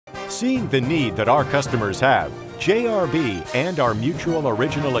Seeing the need that our customers have, JRB and our mutual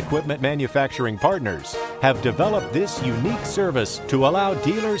original equipment manufacturing partners have developed this unique service to allow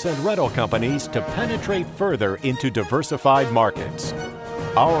dealers and rental companies to penetrate further into diversified markets.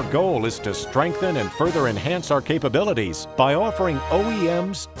 Our goal is to strengthen and further enhance our capabilities by offering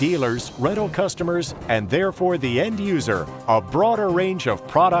OEMs, dealers, rental customers, and therefore the end user a broader range of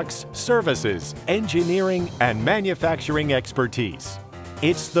products, services, engineering, and manufacturing expertise.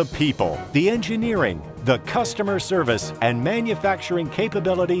 It's the people, the engineering, the customer service, and manufacturing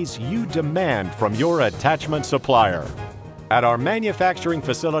capabilities you demand from your attachment supplier. At our manufacturing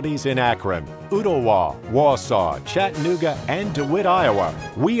facilities in Akron, Ottawa, Wausau, Chattanooga, and DeWitt, Iowa,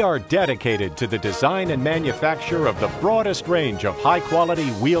 we are dedicated to the design and manufacture of the broadest range of high-quality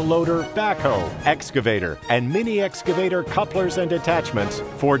wheel loader, backhoe, excavator, and mini excavator couplers and attachments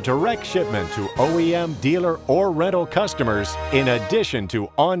for direct shipment to OEM, dealer, or rental customers, in addition to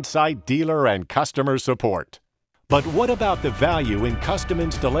on-site dealer and customer support. But what about the value in custom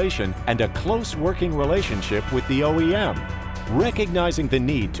installation and a close working relationship with the OEM? Recognizing the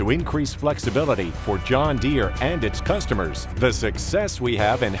need to increase flexibility for John Deere and its customers, the success we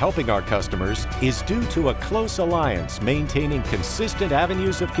have in helping our customers is due to a close alliance maintaining consistent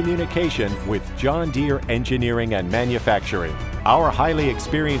avenues of communication with John Deere Engineering and Manufacturing. Our highly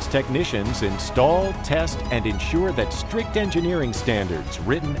experienced technicians install, test, and ensure that strict engineering standards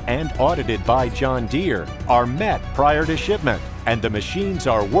written and audited by John Deere are met prior to shipment, and the machines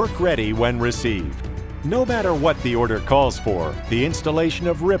are work-ready when received. No matter what the order calls for, the installation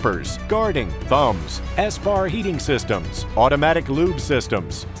of rippers, guarding, thumbs, S-bar heating systems, automatic lube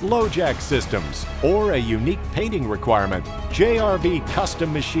systems, low jack systems, or a unique painting requirement, JRB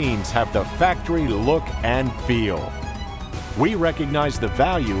custom machines have the factory look and feel. We recognize the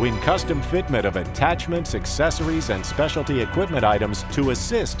value in custom fitment of attachments, accessories, and specialty equipment items to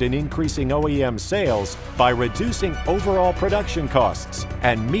assist in increasing OEM sales by reducing overall production costs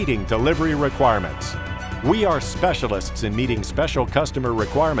and meeting delivery requirements. We are specialists in meeting special customer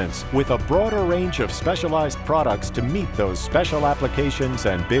requirements with a broader range of specialized products to meet those special applications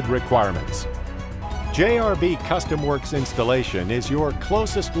and bid requirements. JRB CustomWorks installation is your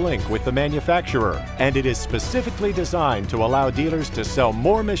closest link with the manufacturer, and it is specifically designed to allow dealers to sell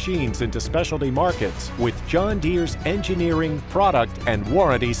more machines into specialty markets with John Deere's engineering, product, and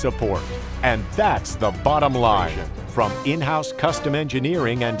warranty support. And that's the bottom line. From in-house custom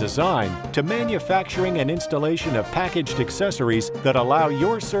engineering and design to manufacturing and installation of packaged accessories that allow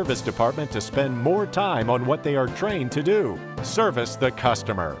your service department to spend more time on what they are trained to do: service the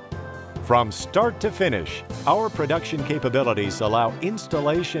customer. From start to finish, our production capabilities allow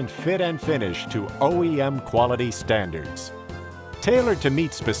installation, fit, and finish to OEM quality standards. Tailored to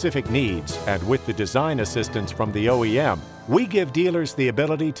meet specific needs and with the design assistance from the OEM, we give dealers the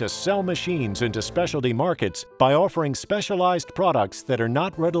ability to sell machines into specialty markets by offering specialized products that are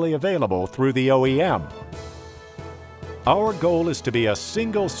not readily available through the OEM. Our goal is to be a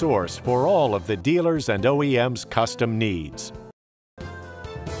single source for all of the dealers and OEM's custom needs.